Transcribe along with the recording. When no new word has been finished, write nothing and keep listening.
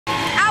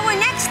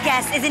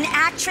guest is an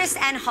actress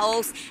and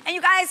host. And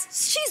you guys,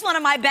 she's one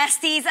of my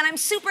besties, and I'm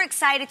super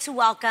excited to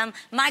welcome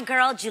my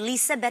girl,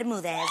 Julissa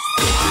Bermudez.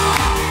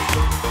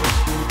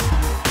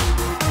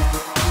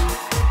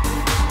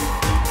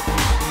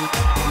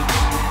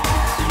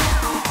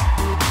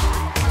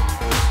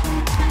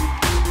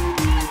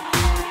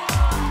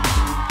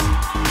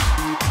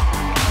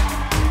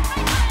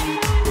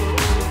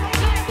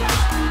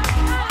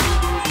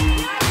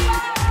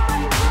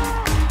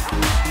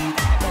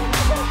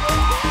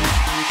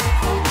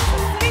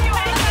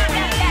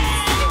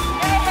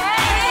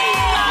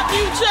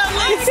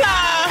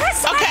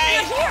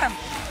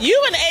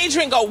 You and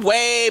Adrienne go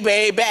way back.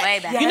 Way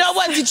back. You know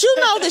what? Did you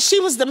know that she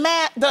was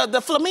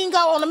the flamingo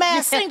on The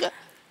Masked Singer?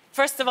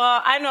 First of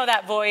all, I know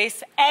that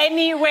voice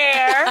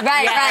anywhere.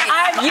 Right.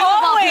 I'm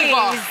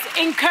always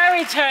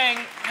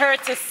encouraging her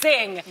to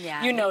sing.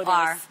 Yeah, you know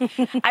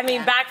this. I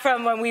mean, back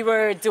from when we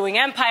were doing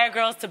Empire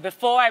Girls to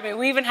before. I mean,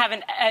 we even have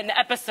an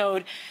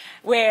episode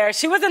where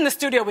she was in the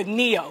studio with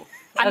Neo.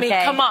 I mean,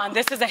 come on,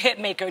 this is a hit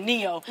maker,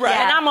 Neo. Right.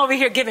 And I'm over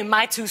here giving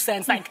my 2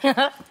 cents, like,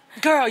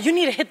 girl, you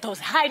need to hit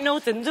those high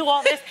notes and do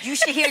all this. You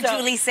should hear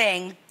Julie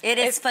sing.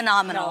 It's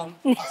phenomenal.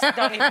 No,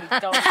 don't even,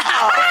 don't.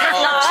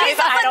 She's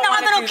a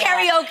phenomenal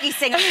karaoke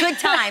singer. Good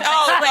time.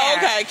 Oh,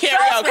 okay,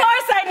 karaoke. Of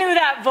course I knew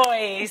that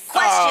voice.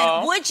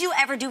 Question, would you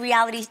ever do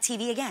reality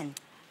TV again?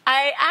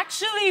 I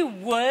actually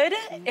would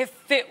if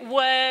it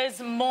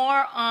was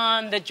more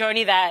on the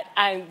journey that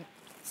I'm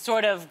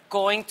sort of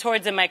going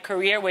towards in my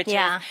career, which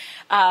is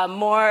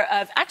more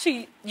of,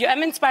 actually,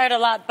 I'm inspired a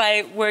lot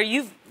by where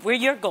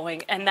you're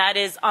going, and that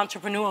is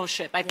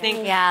entrepreneurship. I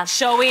think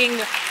showing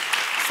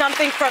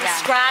something from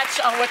scratch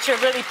on what you're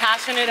really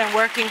passionate and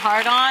working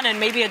hard on, and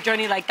maybe a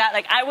journey like that.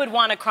 Like, I would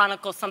want to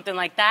chronicle something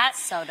like that.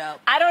 So dope.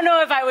 I don't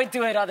know if I would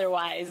do it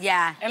otherwise.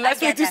 Yeah. Unless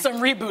we do some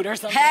reboot or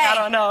something. Hey, I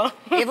don't know.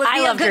 It would be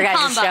I loved your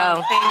guys'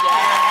 show. Thank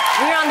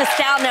you. We were on the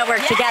Style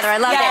Network together. I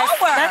loved it.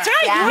 That's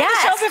right. You were on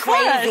the show before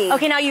us.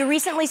 Okay, now you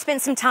recently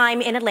spent some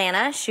time in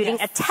Atlanta shooting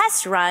a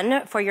test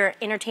run for your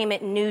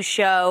entertainment news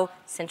show,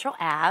 Central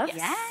Ave,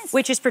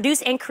 which is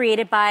produced and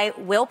created by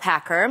Will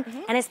Packer,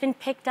 and it's been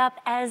picked up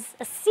as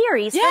a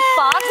series for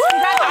Fox.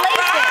 Congratulations!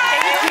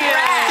 Thank you.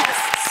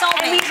 So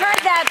and we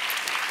heard that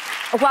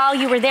while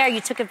you were there,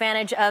 you took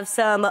advantage of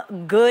some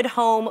good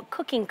home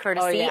cooking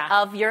courtesy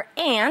of your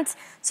aunt.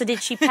 So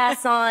did she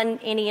pass on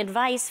any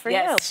advice for you?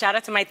 Yes, shout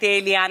out to my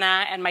tia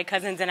Eliana and my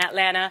cousins in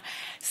Atlanta.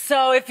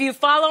 So if you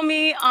follow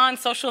me on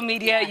social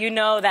media, you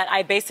know that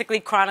I basically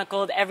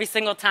chronicled every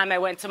single time I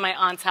went to my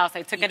aunt's house.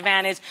 I took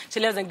advantage. She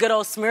lives in good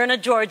old Smyrna,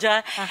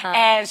 Georgia,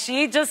 and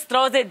she just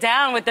throws it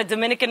down with the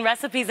Dominican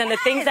recipes and the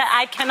things that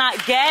I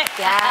cannot get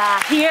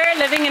here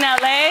living in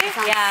LA.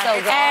 So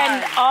good.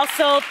 And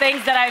also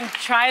things that I'm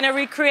trying to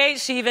recreate.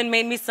 She even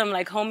made me some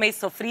like homemade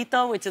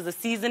sofrito, which is a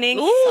seasoning.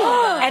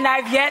 And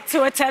I've yet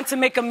to attempt to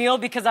make a meal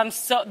because I'm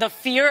the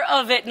fear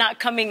of it not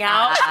coming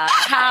out,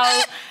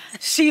 how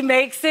she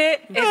makes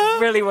it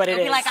is really what it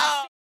is.